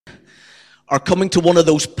are coming to one of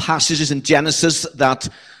those passages in Genesis that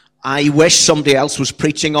I wish somebody else was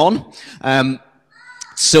preaching on.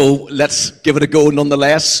 So let's give it a go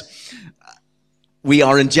nonetheless. We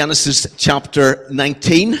are in Genesis chapter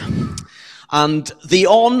 19. And the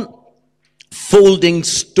unfolding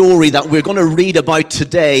story that we're going to read about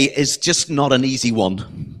today is just not an easy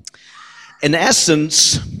one. In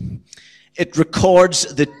essence, it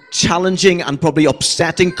records the challenging and probably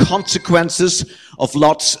upsetting consequences of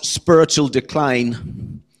Lot's spiritual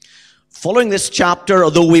decline. Following this chapter,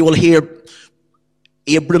 although we will hear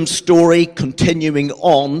Abram's story continuing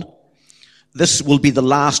on, this will be the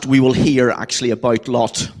last we will hear actually about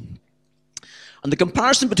Lot. And the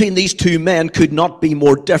comparison between these two men could not be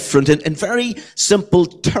more different. In very simple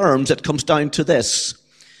terms, it comes down to this.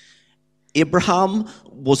 Abraham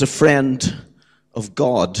was a friend of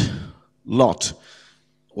God. Lot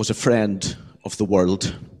was a friend of the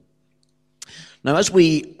world. Now, as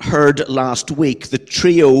we heard last week, the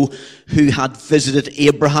trio who had visited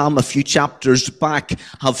Abraham a few chapters back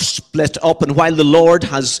have split up. And while the Lord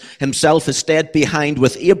himself has stayed behind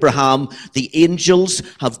with Abraham, the angels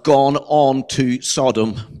have gone on to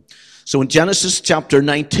Sodom. So in Genesis chapter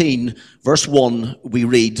 19, verse 1, we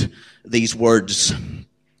read these words.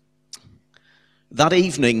 That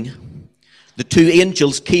evening, the two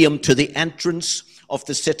angels came to the entrance of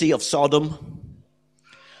the city of Sodom.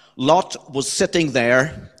 Lot was sitting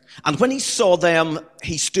there, and when he saw them,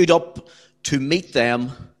 he stood up to meet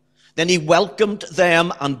them. Then he welcomed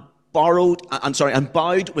them and bowed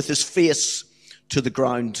with his face to the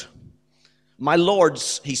ground. My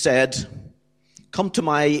lords, he said, come to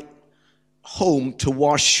my home to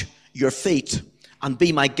wash your feet and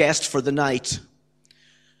be my guest for the night.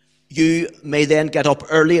 You may then get up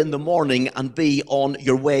early in the morning and be on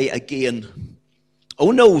your way again.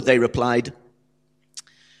 Oh no, they replied.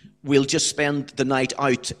 We'll just spend the night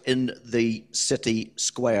out in the city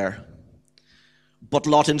square. But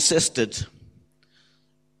Lot insisted.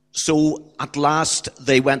 So at last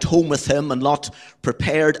they went home with him, and Lot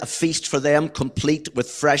prepared a feast for them, complete with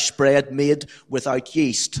fresh bread made without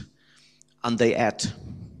yeast. And they ate.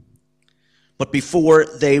 But before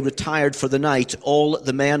they retired for the night, all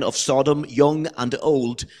the men of Sodom, young and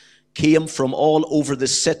old, came from all over the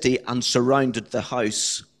city and surrounded the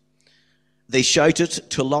house. They shouted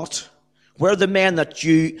to Lot, where are the men that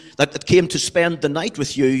came to spend the night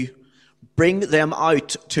with you? Bring them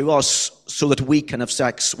out to us so that we can have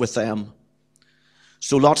sex with them.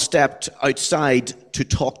 So Lot stepped outside to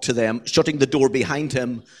talk to them, shutting the door behind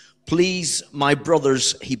him. Please, my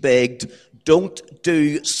brothers, he begged, don't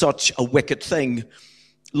do such a wicked thing.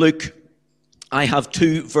 Look, I have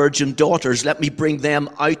 2 virgin daughters. Let me bring them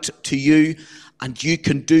out to you, and you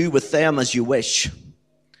can do with them as you wish.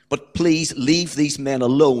 But please leave these men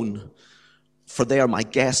alone, for they are my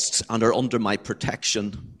guests and are under my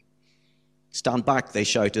protection. Stand back, they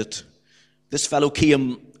shouted. This fellow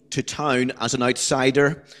came to town as an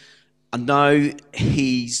outsider, and now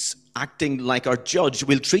he's acting like our judge.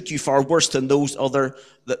 We'll treat you far worse than those other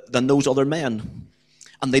men.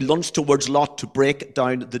 And they lunged towards Lot to break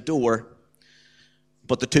down the door.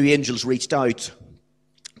 But the 2 angels reached out,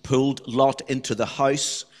 pulled Lot into the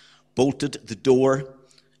house, bolted the door.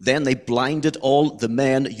 Then they blinded all the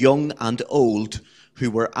men, young and old, who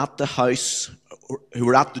were at the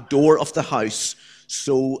door of the house,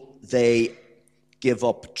 so they give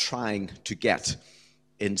up trying to get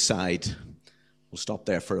inside. We'll stop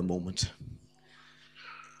there for a moment.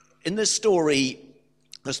 In this story,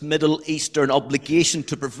 this Middle Eastern obligation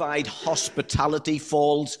to provide hospitality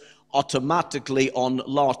falls automatically on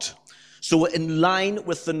Lot. So in line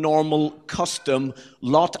with the normal custom,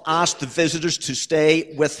 Lot asked the visitors to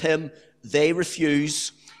stay with him. They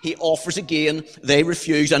refuse. He offers again. They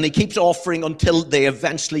refuse. And he keeps offering until they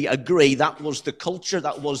eventually agree. That was the culture.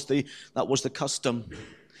 That was the custom.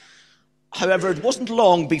 However, it wasn't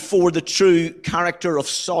long before the true character of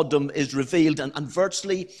Sodom is revealed. And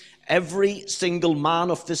virtually every single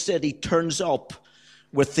man of the city turns up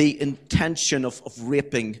with the intention of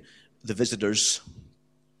raping the visitors.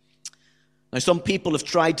 Now, some people have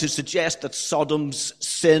tried to suggest that Sodom's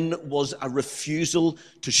sin was a refusal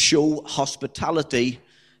to show hospitality.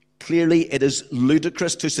 Clearly, it is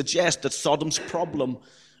ludicrous to suggest that Sodom's problem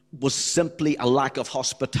was simply a lack of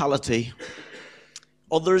hospitality.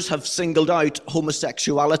 Others have singled out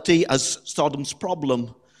homosexuality as Sodom's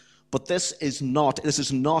problem, but this is not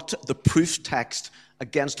the proof text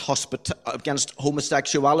against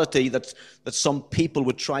homosexuality that some people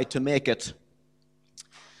would try to make it.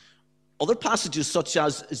 Other passages such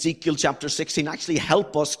as Ezekiel chapter 16 actually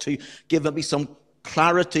help us to give maybe some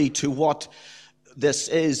clarity to what this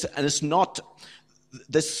is. And it's not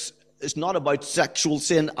This is not about sexual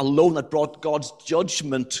sin alone that brought God's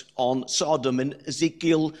judgment on Sodom. In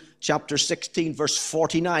Ezekiel chapter 16, verse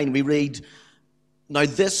 49, we read, "Now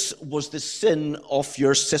this was the sin of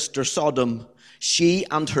your sister Sodom. She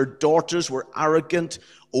and her daughters were arrogant,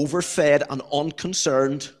 overfed, and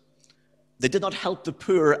unconcerned. They did not help the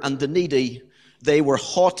poor and the needy. They were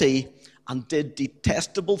haughty and did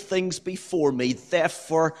detestable things before me.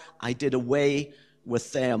 Therefore I did away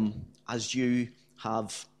with them, as you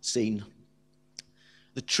have seen."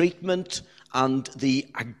 The treatment and the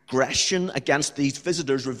aggression against these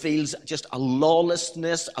visitors reveals just a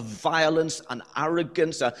lawlessness, a violence, an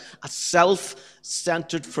arrogance, a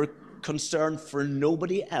self-centered concern for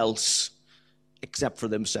nobody else except for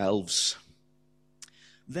themselves.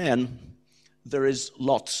 Then there is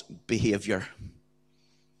Lot's behavior.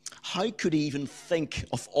 How could he even think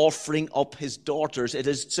of offering up his daughters? It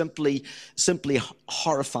is simply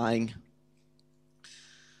horrifying.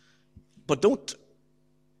 But don't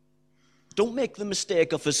make the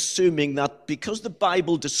mistake of assuming that because the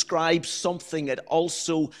Bible describes something, it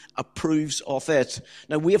also approves of it.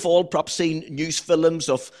 Now, we have all perhaps seen news films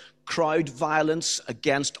of crowd violence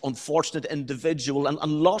against unfortunate individual, and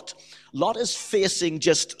Lot is facing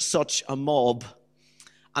just such a mob.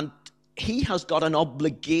 And he has got an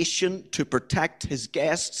obligation to protect his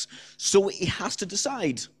guests, so he has to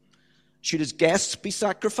decide. Should his guests be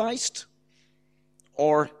sacrificed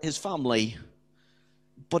or his family?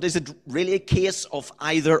 But is it really a case of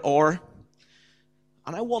either or?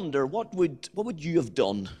 And I wonder, what would you have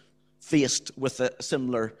done faced with a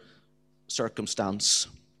similar circumstance?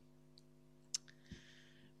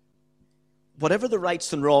 Whatever the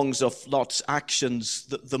rights and wrongs of Lot's actions,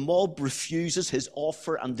 the mob refuses his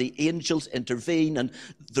offer and the angels intervene, and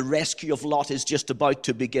the rescue of Lot is just about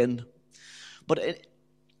to begin. But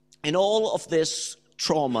in all of this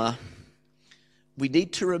trauma, we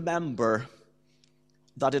need to remember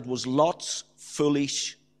that it was Lot's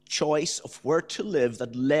foolish choice of where to live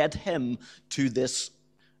that led him to this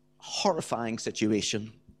horrifying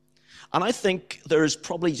situation. And I think there is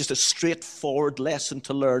probably just a straightforward lesson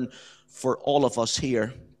to learn for all of us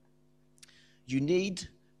here. You need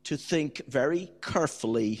to think very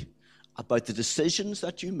carefully about the decisions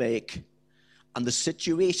that you make and the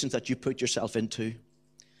situations that you put yourself into.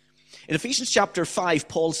 In Ephesians chapter 5,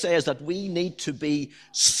 Paul says that we need to be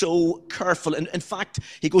so careful. And in fact,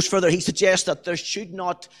 he goes further. He suggests that there should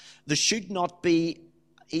not be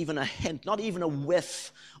even a hint, not even a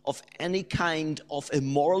whiff of any kind of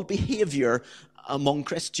immoral behavior among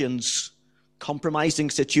Christians, compromising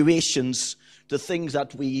situations, the things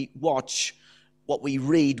that we watch, what we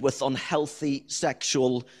read with unhealthy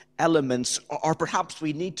sexual elements, or perhaps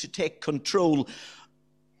we need to take control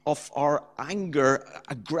of our anger,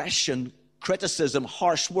 aggression, criticism,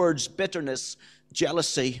 harsh words, bitterness,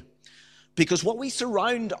 jealousy. Because what we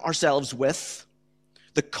surround ourselves with,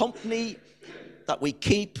 the company that we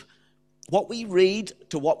keep, what we read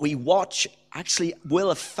to what we watch, actually will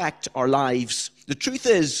affect our lives. The truth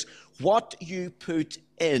is, what you put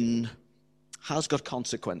in has got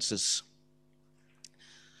consequences.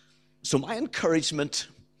 So my encouragement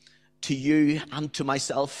to you and to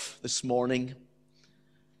myself this morning: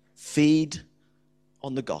 feed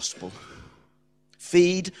on the gospel.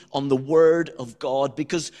 Feed on the word of God,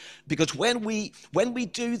 because when we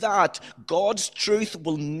do that, God's truth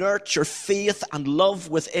will nurture faith and love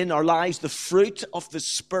within our lives. The fruit of the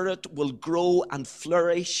Spirit will grow and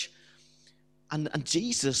flourish, and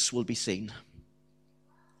Jesus will be seen.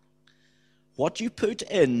 What you put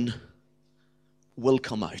in will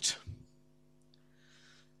come out.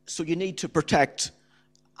 So you need to protect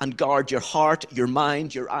and guard your heart, your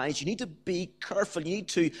mind, your eyes. You need to be careful. You need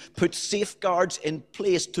to put safeguards in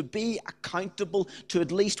place to be accountable to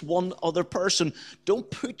at least one other person. Don't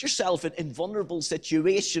put yourself in vulnerable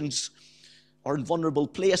situations or in vulnerable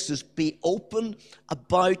places. Be open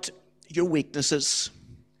about your weaknesses.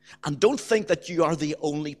 And don't think that you are the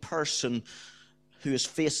only person who is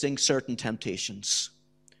facing certain temptations.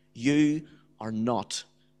 You are not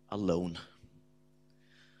alone.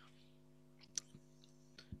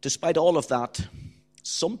 Despite all of that,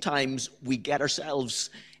 sometimes we get ourselves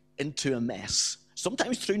into a mess.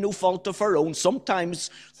 Sometimes through no fault of our own, sometimes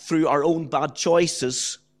through our own bad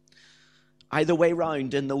choices. Either way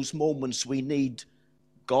round, in those moments, we need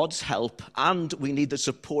God's help and we need the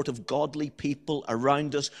support of godly people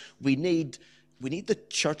around us. We need the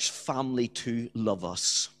church family to love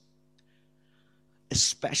us,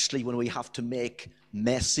 especially when we have to make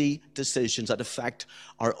messy decisions that affect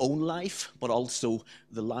our own life, but also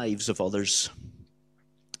the lives of others.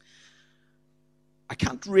 I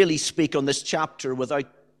can't really speak on this chapter without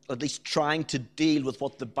at least trying to deal with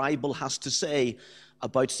what the Bible has to say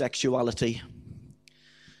about sexuality.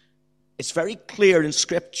 It's very clear in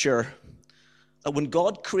Scripture that when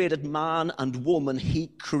God created man and woman, he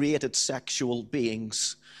created sexual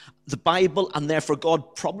beings. The Bible, and therefore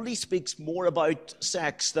God, probably speaks more about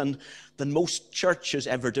sex than most churches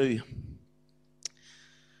ever do.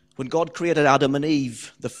 When God created Adam and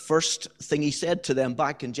Eve, the first thing he said to them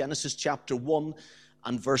back in Genesis chapter 1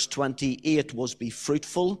 and verse 28 was, "Be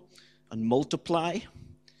fruitful and multiply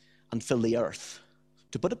and fill the earth."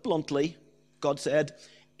 To put it bluntly, God said,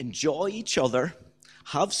 enjoy each other,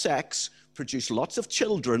 have sex, produce lots of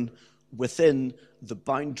children within the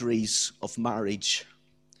boundaries of marriage.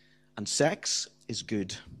 And sex is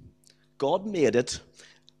good. God made it.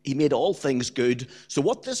 He made all things good. So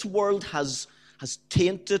what this world has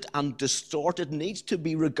tainted and distorted needs to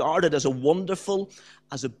be regarded as a wonderful,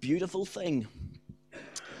 as a beautiful thing.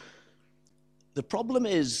 The problem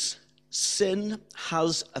is sin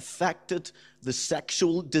has affected the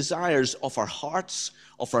sexual desires of our hearts,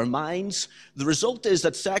 of our minds. The result is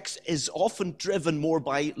that sex is often driven more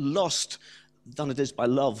by lust than it is by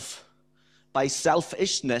love, by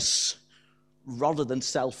selfishness rather than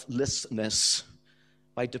selflessness,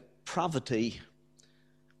 by depravity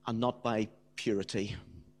and not by purity.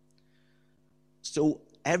 So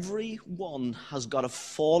everyone has got a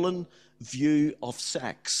fallen view of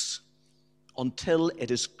sex until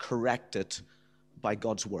it is corrected by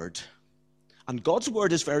God's word. And God's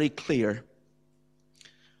word is very clear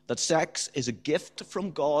that sex is a gift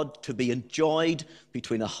from God to be enjoyed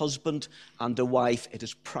between a husband and a wife. It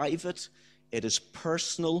is private, it is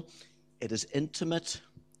personal, it is intimate.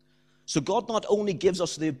 So God not only gives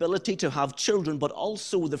us the ability to have children, but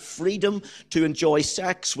also the freedom to enjoy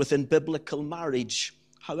sex within biblical marriage.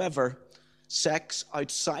 However, sex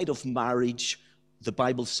outside of marriage, the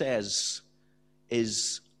Bible says,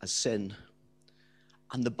 is a sin.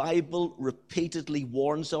 And the Bible repeatedly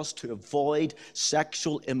warns us to avoid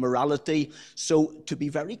sexual immorality. So, to be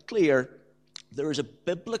very clear, there is a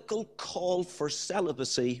biblical call for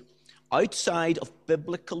celibacy outside of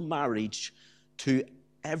biblical marriage to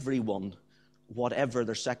everyone, whatever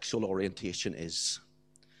their sexual orientation is.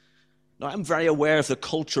 Now, I'm very aware of the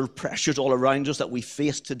cultural pressures all around us that we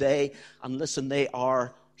face today, and listen, they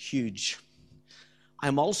are huge.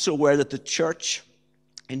 I'm also aware that the church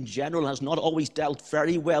in general has not always dealt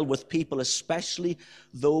very well with people, especially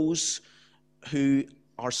those who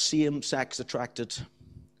are same-sex attracted.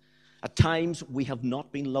 At times, we have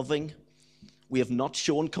not been loving. We have not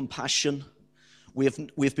shown compassion. We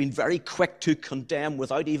have been very quick to condemn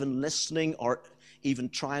without even listening or even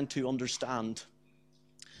trying to understand.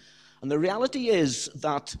 And the reality is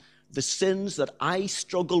that the sins that I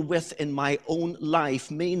struggle with in my own life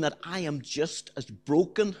mean that I am just as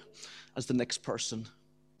broken as the next person.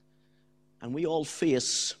 And we all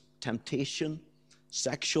face temptation,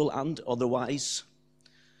 sexual and otherwise.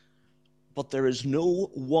 But there is no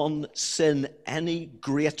one sin any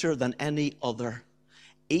greater than any other.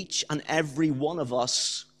 Each and every one of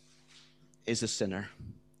us is a sinner.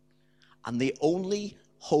 And the only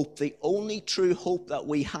hope, the only true hope that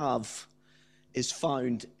we have is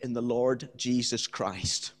found in the Lord Jesus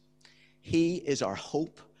Christ. He is our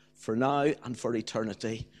hope for now and for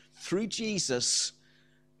eternity. Through Jesus,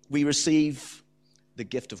 we receive the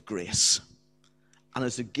gift of grace. And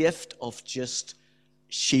it's a gift of just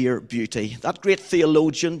sheer beauty. That great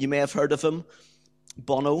theologian, you may have heard of him,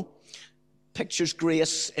 Bono, pictures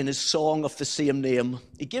grace in his song of the same name.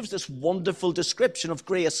 He gives this wonderful description of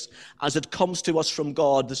grace as it comes to us from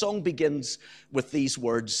God. The song begins with these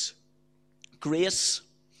words: Grace,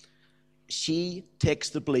 she takes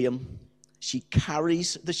the blame, she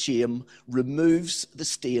carries the shame, removes the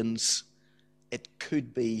stains. It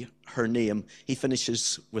could be her name. He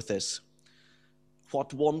finishes with this: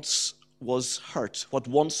 what once was hurt, what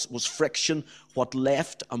once was friction, what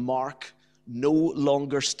left a mark, no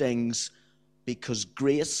longer stings, because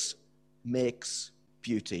grace makes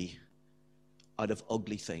beauty out of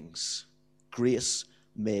ugly things. Grace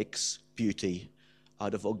makes beauty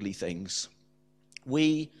out of ugly things.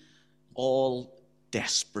 We all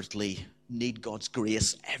desperately need God's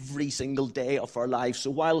grace every single day of our lives.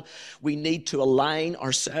 So while we need to align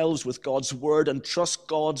ourselves with God's word and trust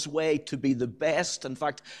God's way to be the best, in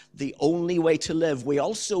fact, the only way to live, we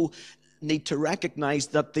also need to recognize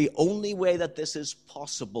that the only way that this is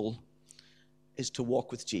possible is to walk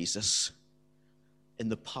with Jesus in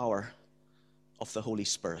the power of the Holy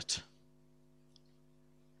Spirit.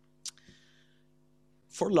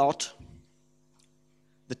 For Lot,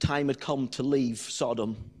 the time had come to leave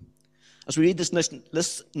Sodom. As we read this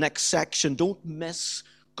next section, don't miss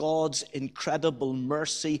God's incredible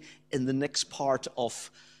mercy in the next part of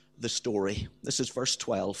the story. This is verse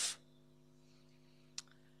 12.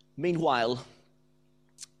 Meanwhile,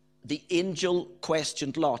 the angel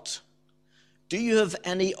questioned Lot. "Do you have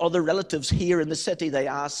any other relatives here in the city?" they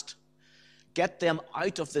asked. "Get them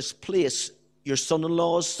out of this place, your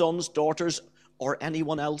son-in-laws, sons, daughters, or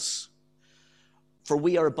anyone else. For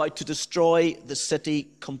we are about to destroy the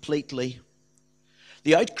city completely."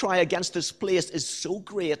 The outcry against this place is so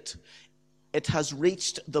great, it has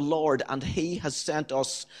reached the Lord, and he has sent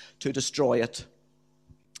us to destroy it.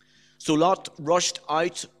 So Lot rushed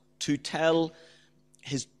out to tell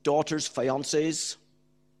his daughter's fiancés,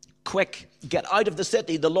 "Quick, get out of the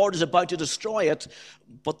city. The Lord is about to destroy it."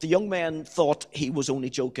 But the young men thought he was only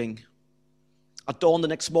joking. At dawn the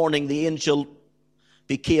next morning, the angel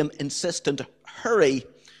became insistent. "Hurry,"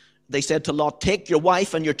 they said to Lot, "take your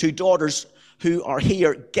wife and your 2 daughters who are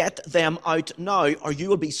here. Get them out now, or you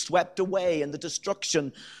will be swept away in the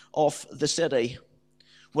destruction of the city."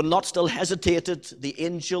 When Lot still hesitated, the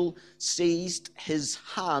angel seized his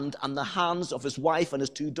hand and the hands of his wife and his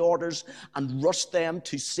 2 daughters and rushed them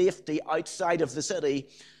to safety outside of the city,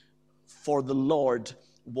 for the Lord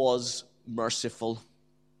was merciful.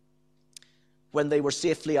 When they were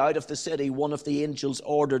safely out of the city, one of the angels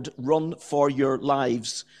ordered, "Run for your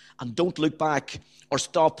lives, and don't look back or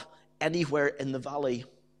stop anywhere in the valley.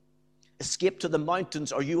 Escape to the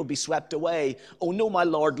mountains, or you will be swept away." "Oh no, my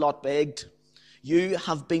lord," Lot begged. "You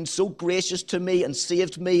have been so gracious to me and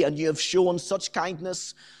saved me, and you have shown such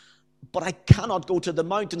kindness. But I cannot go to the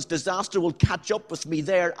mountains. Disaster will catch up with me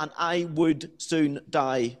there, and I would soon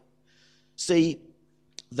die. See,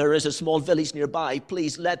 there is a small village nearby.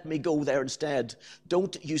 Please let me go there instead.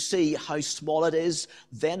 Don't you see how small it is?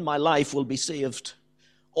 Then my life will be saved."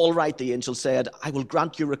 "All right," the angel said, "I will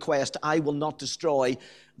grant your request. I will not destroy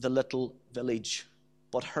the little village.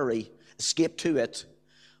 But hurry, escape to it,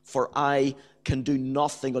 for I can do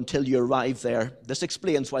nothing until you arrive there." This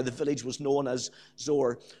explains why the village was known as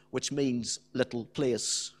Zoar, which means little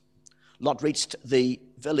place. Lot reached the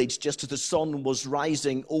village just as the sun was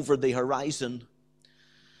rising over the horizon.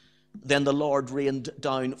 Then the Lord rained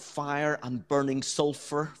down fire and burning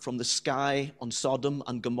sulfur from the sky on Sodom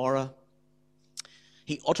and Gomorrah.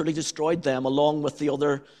 He utterly destroyed them along with the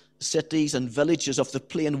other cities and villages of the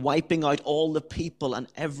plain, wiping out all the people and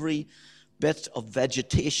every bit of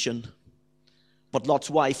vegetation. But Lot's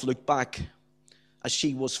wife looked back as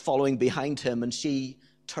she was following behind him, and she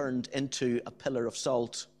turned into a pillar of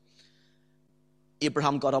salt.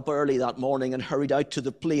 Abraham got up early that morning and hurried out to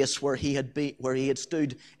the place where he had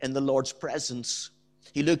stood in the Lord's presence.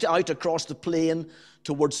 He looked out across the plain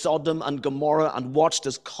towards Sodom and Gomorrah and watched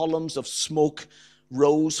as columns of smoke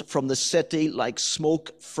rose from the city like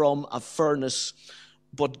smoke from a furnace.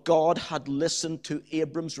 But God had listened to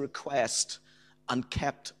Abram's request and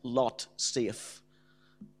kept Lot safe,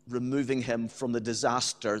 removing him from the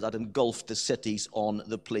disaster that engulfed the cities on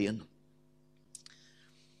the plain.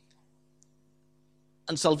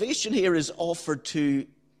 And salvation here is offered to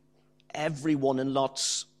everyone in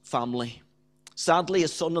Lot's family. Sadly,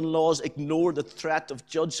 his son-in-laws ignore the threat of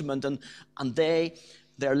judgment, and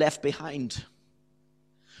they're left behind.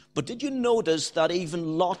 But did you notice that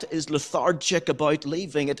even Lot is lethargic about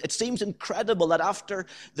leaving? It seems incredible that after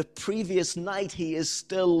the previous night he is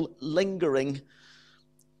still lingering.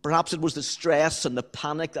 Perhaps it was the stress and the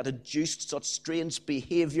panic that induced such strange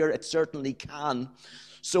behavior. It certainly can.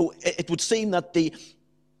 So it would seem that the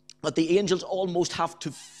angels almost have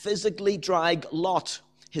to physically drag Lot,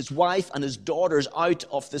 his wife and his daughters, out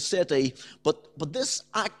of the city. But this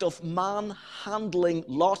act of manhandling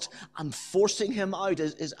Lot and forcing him out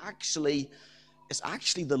is actually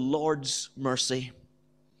the Lord's mercy.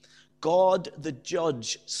 God, the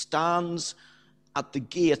judge, stands at the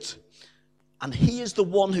gate, and he is the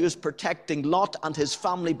one who is protecting Lot and his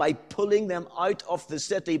family by pulling them out of the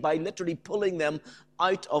city, by literally pulling them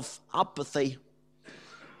out of apathy.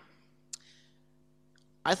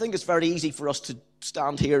 I think it's very easy for us to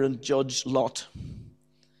stand here and judge Lot.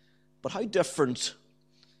 But how different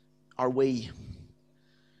are we?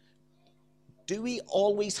 Do we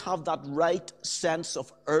always have that right sense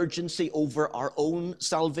of urgency over our own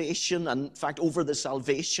salvation, and in fact over the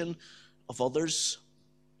salvation of others?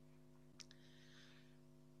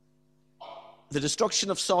 The destruction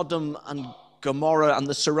of Sodom and Gomorrah and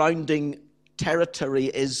the surrounding territory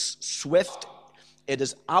is swift, it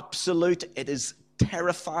is absolute, it is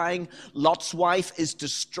terrifying. Lot's wife is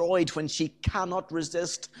destroyed when she cannot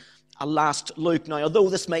resist a last look. Now, although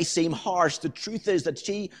this may seem harsh, the truth is that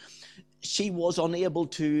she was unable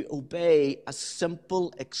to obey a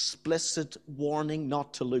simple, explicit warning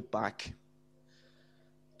not to look back.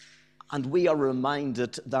 And we are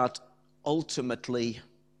reminded that ultimately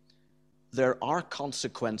there are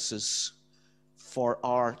consequences for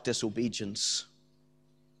our disobedience.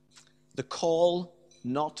 The call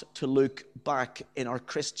not to look back in our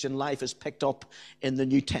Christian life is picked up in the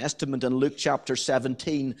New Testament in Luke chapter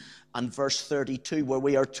 17 and verse 32, where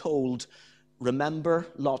we are told, remember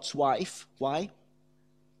Lot's wife. Why?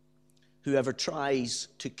 Whoever tries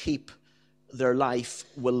to keep their life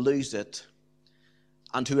will lose it,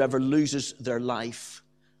 and whoever loses their life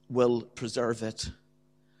will preserve it.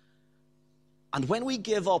 And when we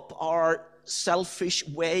give up our selfish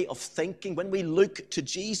way of thinking, when we look to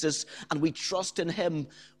Jesus and we trust in him,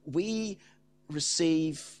 we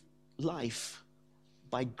receive life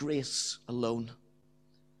by grace alone.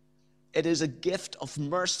 It is a gift of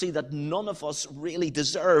mercy that none of us really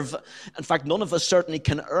deserve. In fact, none of us certainly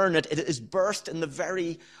can earn it. It is birthed in the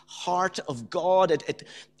very heart of God.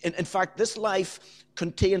 In fact, this life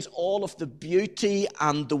contains all of the beauty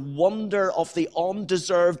and the wonder of the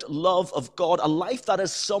undeserved love of God, a life that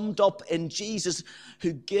is summed up in Jesus,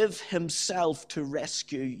 who gave himself to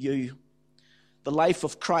rescue you. The life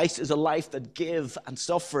of Christ is a life that gave and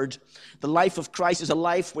suffered. The life of Christ is a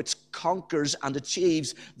life which conquers and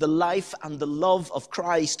achieves. The life and the love of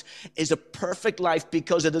Christ is a perfect life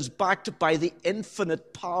because it is backed by the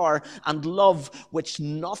infinite power and love which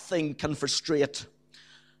nothing can frustrate,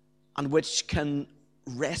 and which can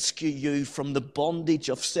rescue you from the bondage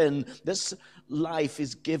of sin. This life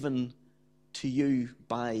is given to you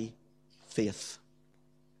by faith.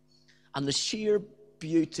 And the sheer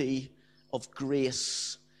beauty of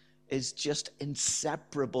grace is just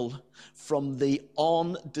inseparable from the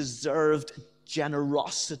undeserved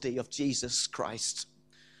generosity of Jesus Christ,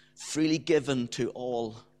 freely given to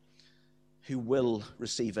all who will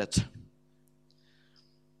receive it.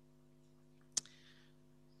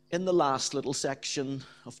 In the last little section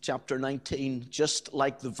of chapter 19, just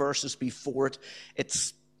like the verses before it,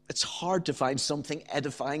 it's hard to find something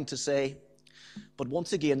edifying to say. But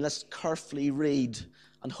once again, let's carefully read,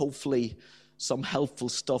 and hopefully some helpful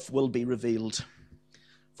stuff will be revealed.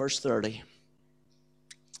 Verse 30.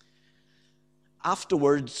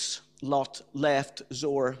 Afterwards, Lot left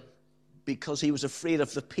Zoar because he was afraid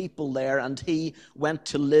of the people there, and he went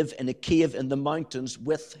to live in a cave in the mountains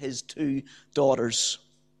with his 2 daughters.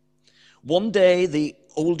 One day, the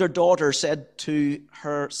older daughter said to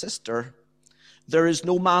her sister, "There is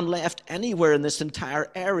no man left anywhere in this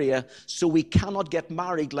entire area, so we cannot get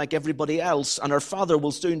married like everybody else, and our father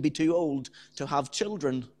will soon be too old to have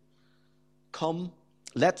children. Come,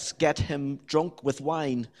 let's get him drunk with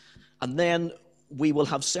wine, and then we will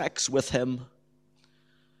have sex with him.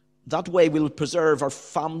 That way we'll preserve our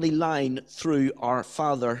family line through our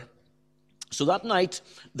father." So that night,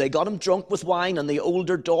 they got him drunk with wine, and the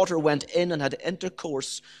older daughter went in and had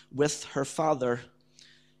intercourse with her father.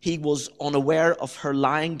 He was unaware of her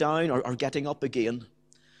lying down or getting up again.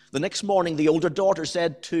 The next morning, the older daughter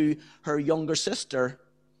said to her younger sister,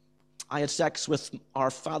 "I had sex with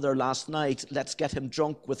our father last night. Let's get him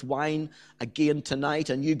drunk with wine again tonight,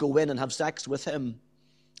 and you go in and have sex with him.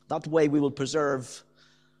 That way we will preserve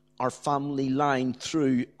our family line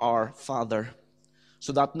through our father."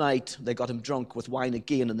 So that night, they got him drunk with wine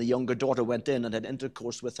again, and the younger daughter went in and had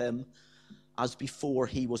intercourse with him. As before,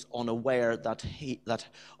 he was unaware that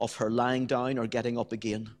of her lying down or getting up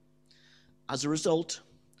again. As a result,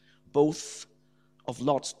 both of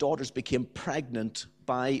Lot's daughters became pregnant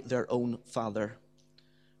by their own father.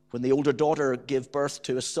 When the older daughter gave birth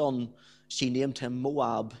to a son, she named him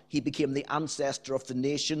Moab. He became the ancestor of the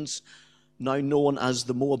nations now known as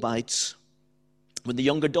the Moabites. When the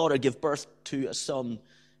younger daughter gave birth to a son,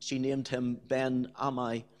 she named him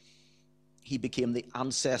Ben-Ammi. He became the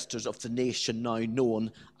ancestors of the nation now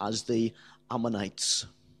known as the Ammonites.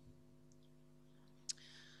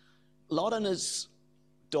 Lot and his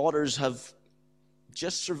daughters have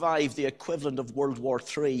just survived the equivalent of World War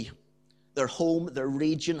III. Their home, their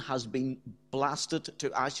region has been blasted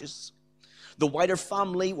to ashes. The wider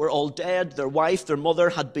family were all dead. Their wife, their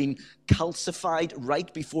mother had been calcified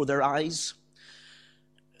right before their eyes.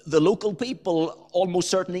 The local people almost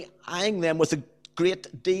certainly eyeing them with a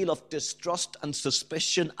great deal of distrust and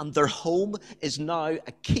suspicion, and their home is now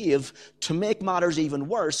a cave. To make matters even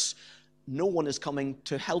worse, no one is coming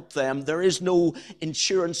to help them. There is no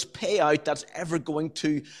insurance payout that's ever going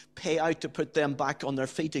to pay out to put them back on their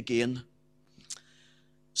feet again.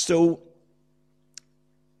 So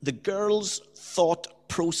the girls' thought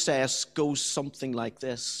process goes something like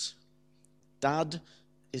this: Dad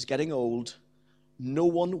is getting old. No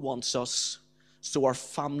one wants us, so our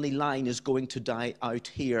family line is going to die out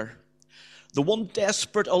here. The one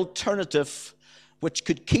desperate alternative which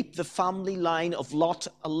could keep the family line of Lot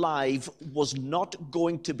alive, was not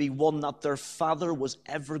going to be one that their father was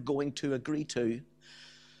ever going to agree to.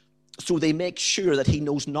 So they make sure that he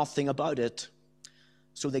knows nothing about it.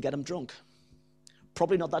 So they get him drunk.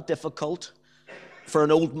 Probably not that difficult for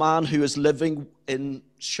an old man who is living in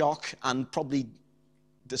shock and probably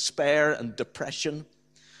despair and depression.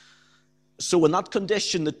 So in that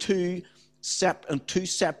condition, on two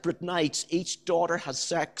separate nights, each daughter has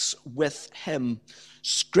sex with him.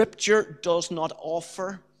 Scripture does not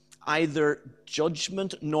offer either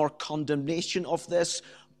judgment nor condemnation of this,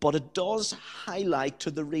 but it does highlight to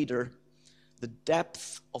the reader the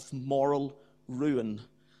depth of moral ruin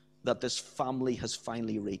that this family has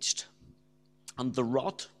finally reached. And the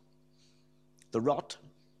rot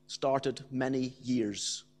started many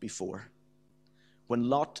years before, when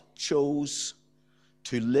Lot chose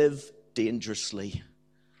to live dangerously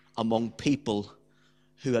among people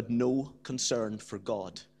who had no concern for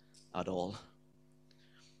God at all.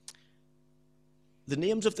 The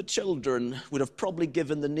names of the children would have probably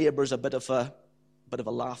given the neighbors a bit of a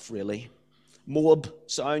laugh, really. Moab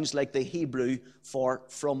sounds like the Hebrew for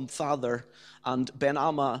from father, and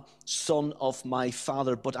Ben-Amma, son of my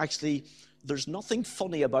father. But actually, there's nothing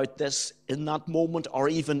funny about this in that moment or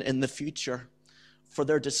even in the future, for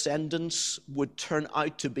their descendants would turn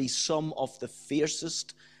out to be some of the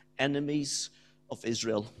fiercest enemies of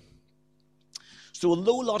Israel. So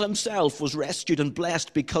although Lot himself was rescued and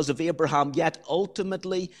blessed because of Abraham, yet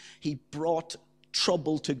ultimately he brought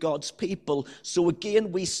trouble to God's people. So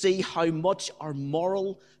again, we see how much our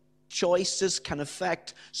moral choices can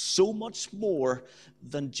affect so much more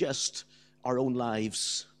than just our own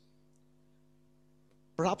lives.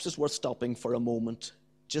 Perhaps it's worth stopping for a moment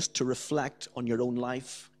just to reflect on your own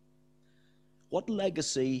life. What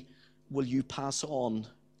legacy will you pass on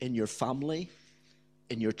in your family,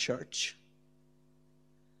 in your church?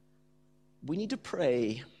 We need to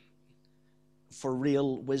pray for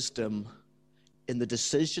real wisdom in the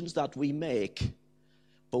decisions that we make,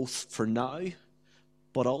 both for now,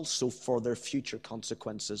 but also for their future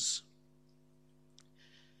consequences.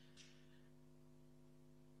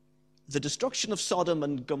 The destruction of Sodom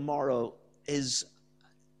and Gomorrah is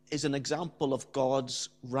an example of God's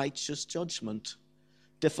righteous judgment,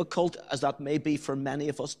 difficult as that may be for many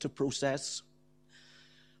of us to process.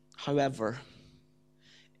 However,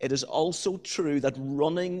 it is also true that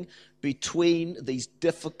running between these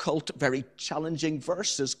difficult, very challenging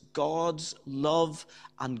verses, God's love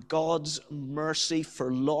and God's mercy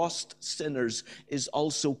for lost sinners is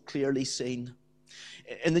also clearly seen.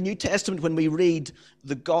 In the New Testament, when we read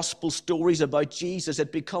the gospel stories about Jesus,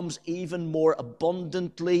 it becomes even more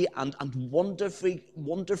abundantly and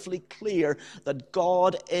wonderfully clear that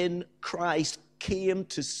God in Christ came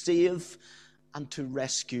to save and to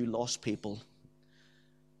rescue lost people.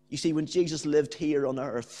 You see, when Jesus lived here on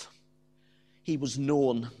earth, he was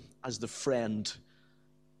known as the friend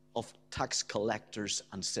of tax collectors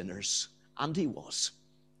and sinners. And he was.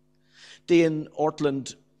 Dane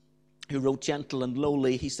Ortland, who wrote Gentle and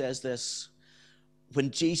Lowly, he says this: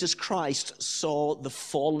 when Jesus Christ saw the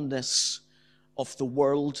fallenness of the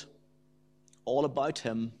world all about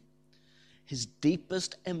him, his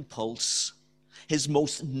deepest impulse, his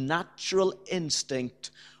most natural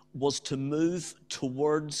instinct was to move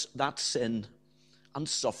towards that sin and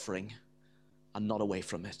suffering and not away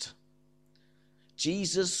from it.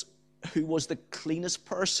 Jesus, who was the cleanest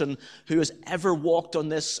person who has ever walked on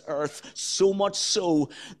this earth, so much so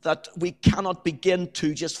that we cannot begin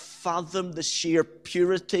to just fathom the sheer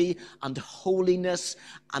purity and holiness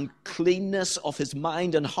and cleanness of his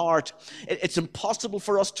mind and heart. It's impossible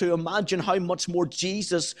for us to imagine how much more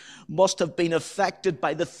Jesus must have been affected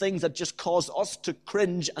by the things that just cause us to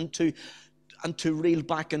cringe and to reel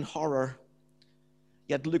back in horror.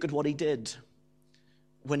 Yet look at what he did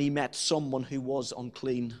when he met someone who was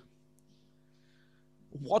unclean.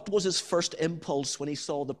 What was his first impulse when he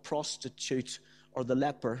saw the prostitute or the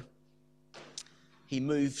leper? He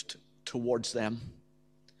moved towards them.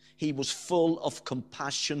 He was full of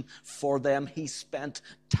compassion for them. He spent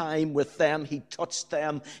time with them. He touched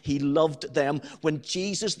them. He loved them. When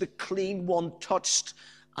Jesus, the clean one, touched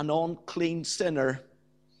an unclean sinner,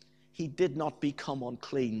 he did not become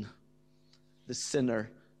unclean. The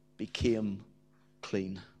sinner became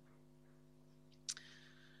clean.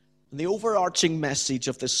 And the overarching message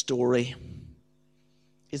of this story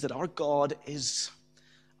is that our God is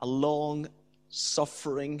a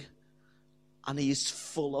long-suffering and he is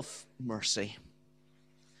full of mercy.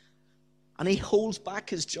 And he holds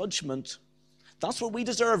back his judgment. That's what we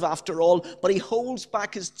deserve after all. But he holds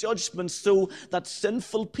back his judgment so that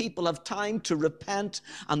sinful people have time to repent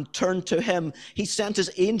and turn to him. He sent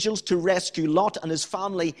his angels to rescue Lot and his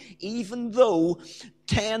family, even though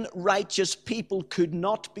 10 righteous people could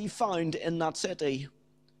not be found in that city.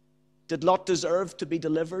 Did Lot deserve to be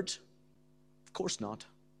delivered? Of course not.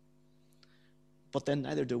 But then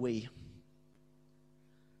neither do we.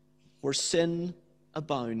 Where sin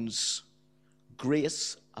abounds,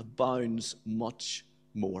 grace abounds much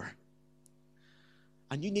more.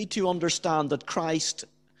 And you need to understand that Christ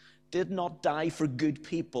did not die for good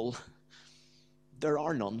people. There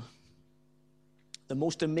are none. The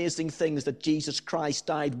most amazing thing is that Jesus Christ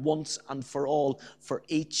died once and for all for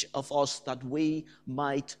each of us, that we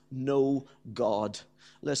might know God.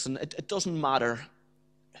 Listen, it doesn't matter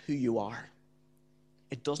who you are.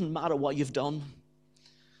 It doesn't matter what you've done.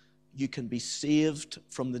 You can be saved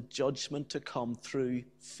from the judgment to come through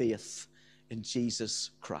faith in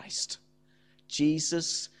Jesus Christ.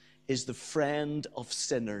 Jesus is the friend of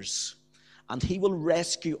sinners, and he will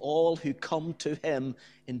rescue all who come to him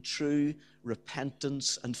in true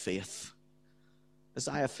repentance and faith.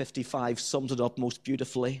 Isaiah 55 sums it up most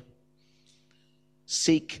beautifully.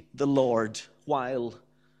 Seek the Lord while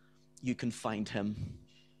you can find him.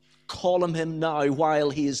 Call on him now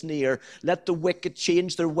while he is near. Let the wicked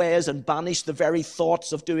change their ways and banish the very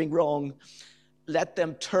thoughts of doing wrong. Let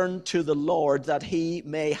them turn to the Lord that he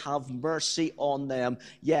may have mercy on them.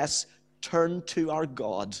 Yes, turn to our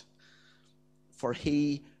God, for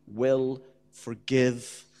he will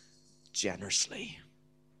forgive generously.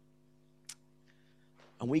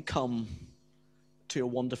 And we come to a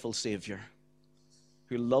wonderful Savior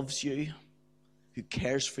who loves you, who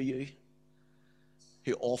cares for you,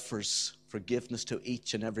 who offers forgiveness to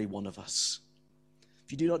each and every one of us.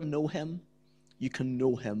 If you do not know him, you can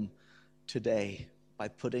know him today by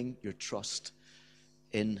putting your trust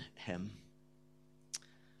in him.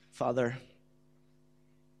 Father,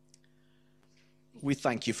 we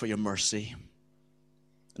thank you for your mercy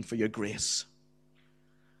and for your grace.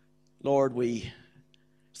 Lord, we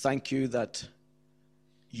thank you that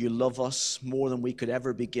you love us more than we could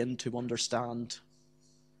ever begin to understand.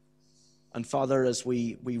 And Father, as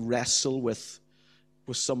we wrestle with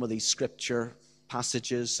some of these scripture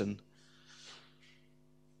passages, and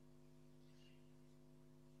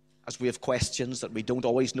as we have questions that we don't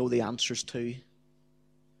always know the answers to,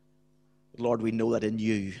 Lord, we know that in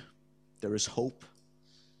you there is hope,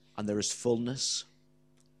 and there is fullness,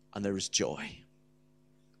 and there is joy.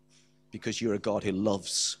 Because you're a God who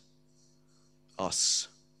loves us,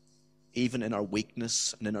 even in our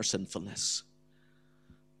weakness and in our sinfulness.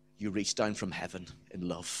 You reach down from heaven in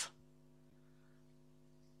love,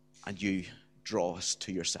 and you draw us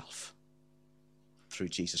to yourself through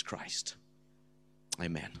Jesus Christ.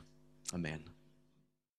 Amen. Amen.